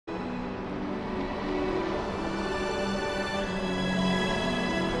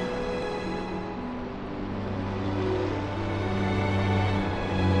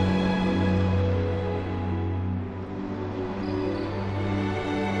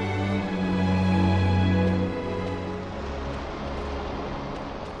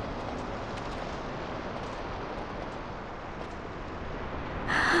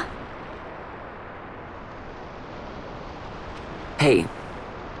Hey,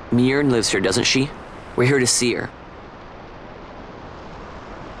 Mjern lives here, doesn't she? We're here to see her.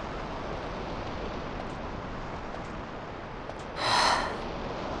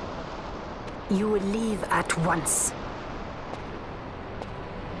 You will leave at once.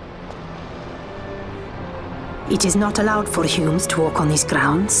 It is not allowed for humans to walk on these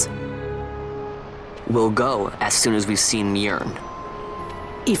grounds. We'll go as soon as we've seen Mjern.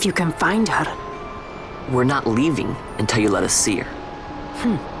 If you can find her. We're not leaving until you let us see her.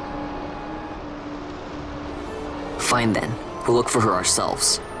 Fine then. We'll look for her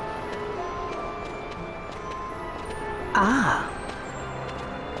ourselves. Ah.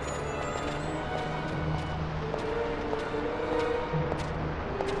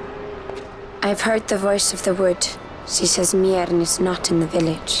 I've heard the voice of the wood. She says Mjern is not in the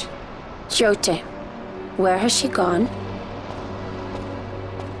village. Jyote, where has she gone?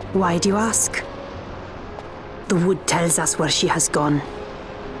 Why do you ask? The wood tells us where she has gone.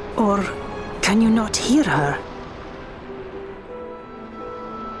 Or can you not hear her?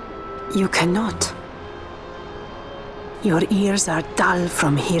 You cannot. Your ears are dull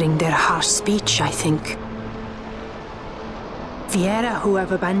from hearing their harsh speech, I think. Viera who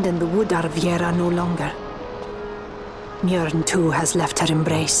have abandoned the wood are Viera no longer. Mjern too has left her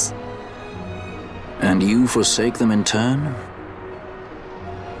embrace. And you forsake them in turn?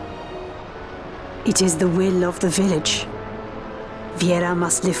 It is the will of the village. Viera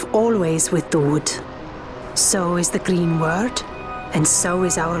must live always with the wood. So is the green word, and so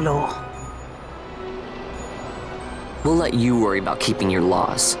is our law. We'll let you worry about keeping your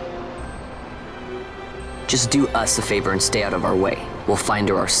laws. Just do us a favor and stay out of our way. We'll find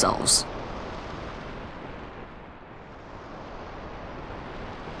her ourselves.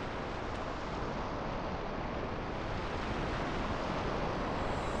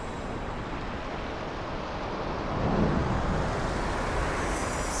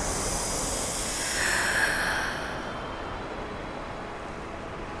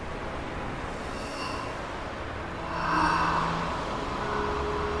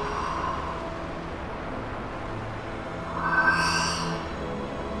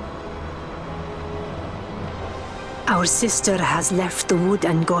 Our sister has left the wood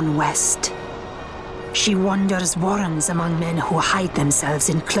and gone west. She wanders warrens among men who hide themselves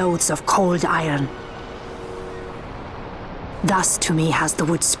in clothes of cold iron. Thus to me has the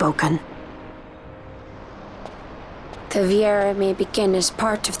wood spoken. The Viera may begin as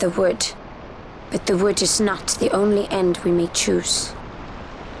part of the wood, but the wood is not the only end we may choose.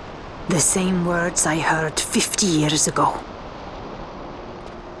 The same words I heard 50 years ago.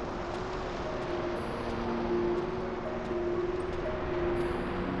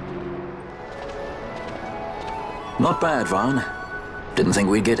 Not bad, Vaughn. Didn't think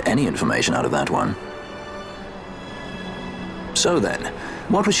we'd get any information out of that one. So then,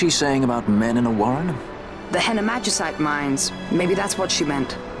 what was she saying about men in a warren? The Henna Magicite mines. Maybe that's what she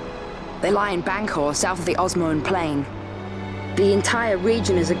meant. They lie in Bangkor, south of the Osmoan Plain. The entire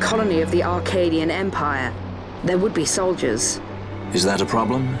region is a colony of the Arcadian Empire. There would be soldiers. Is that a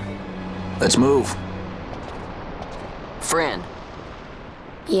problem? Let's move. Fran,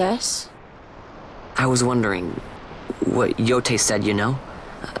 Yes? I was wondering what Jyote said, you know?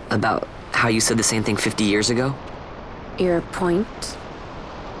 About how you said the same thing 50 years ago? Your point?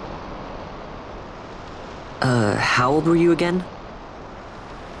 How old were you again?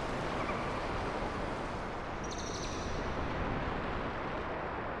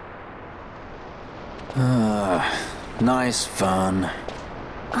 Nice fun.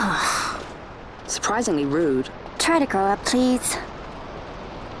 Surprisingly rude. Try to grow up, please.